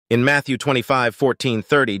In Matthew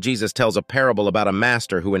 25:14-30, Jesus tells a parable about a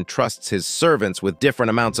master who entrusts his servants with different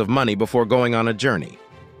amounts of money before going on a journey.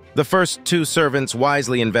 The first two servants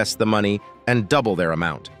wisely invest the money and double their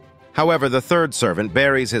amount. However, the third servant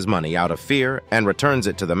buries his money out of fear and returns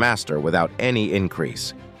it to the master without any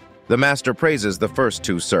increase. The master praises the first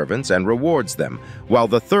two servants and rewards them, while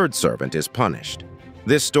the third servant is punished.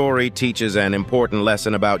 This story teaches an important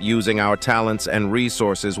lesson about using our talents and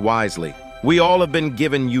resources wisely. We all have been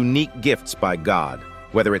given unique gifts by God,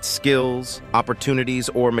 whether it's skills, opportunities,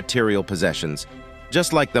 or material possessions.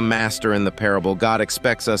 Just like the master in the parable, God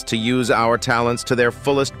expects us to use our talents to their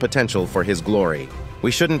fullest potential for His glory. We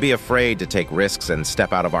shouldn't be afraid to take risks and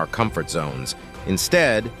step out of our comfort zones.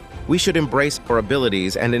 Instead, we should embrace our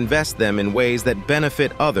abilities and invest them in ways that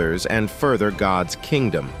benefit others and further God's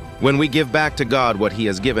kingdom. When we give back to God what He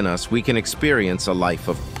has given us, we can experience a life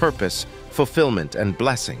of purpose, fulfillment, and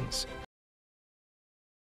blessings.